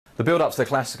The build-up to the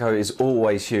Clásico is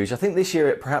always huge. I think this year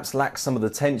it perhaps lacks some of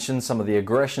the tension, some of the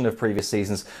aggression of previous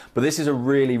seasons, but this is a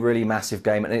really massive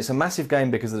game, and it's a massive game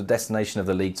because of the destination of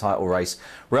the league title race.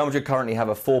 Real Madrid currently have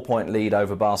a 4-point lead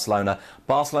over Barcelona.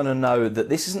 Barcelona know that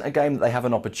this isn't a game that they have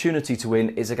an opportunity to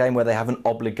win, it's a game where they have an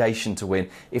obligation to win.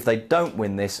 If they don't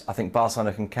win this, I think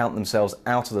Barcelona can count themselves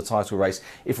out of the title race.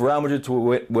 If Real Madrid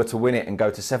were to win it and go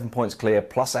to 7 points clear,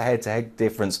 plus a head-to-head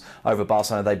difference over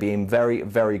Barcelona, they'd be in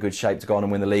very good shape to go on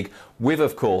and win the league, with,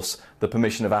 of course, the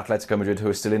permission of Atletico Madrid, who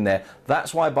are still in there.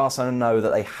 That's why Barcelona know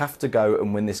that they have to go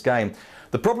and win this game.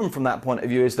 The problem from that point of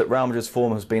view is that Real Madrid's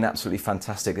form has been absolutely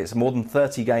fantastic. It's more than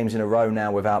 30 games in a row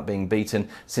now without being beaten.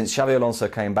 Since Xabi Alonso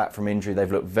came back from injury,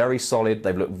 they've looked very solid.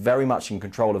 They've looked very much in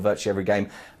control of virtually every game.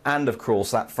 And, of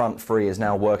course, that front three is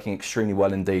now working extremely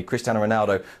well indeed. Cristiano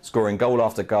Ronaldo scoring goal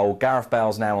after goal. Gareth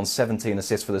Bale's now on 17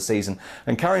 assists for the season.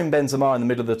 And Karim Benzema, in the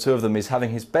middle of the two of them, is having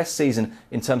his best season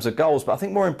in terms of goals. But I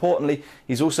think more importantly,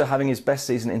 he's also having his best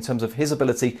season in terms of his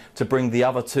ability to bring the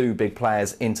other two big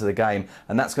players into the game.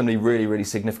 And that's going to be really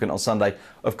significant on Sunday.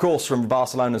 Of course, from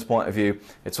Barcelona's point of view,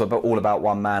 it's all about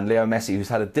one man, Leo Messi, who's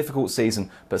had a difficult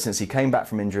season. But since he came back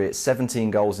from injury, it's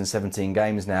 17 goals in 17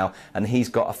 games now. And he's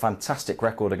got a fantastic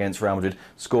record against Real Madrid,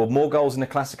 scored more goals in the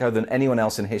Clásico than anyone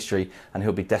else in history, and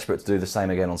he'll be desperate to do the same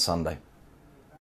again on Sunday.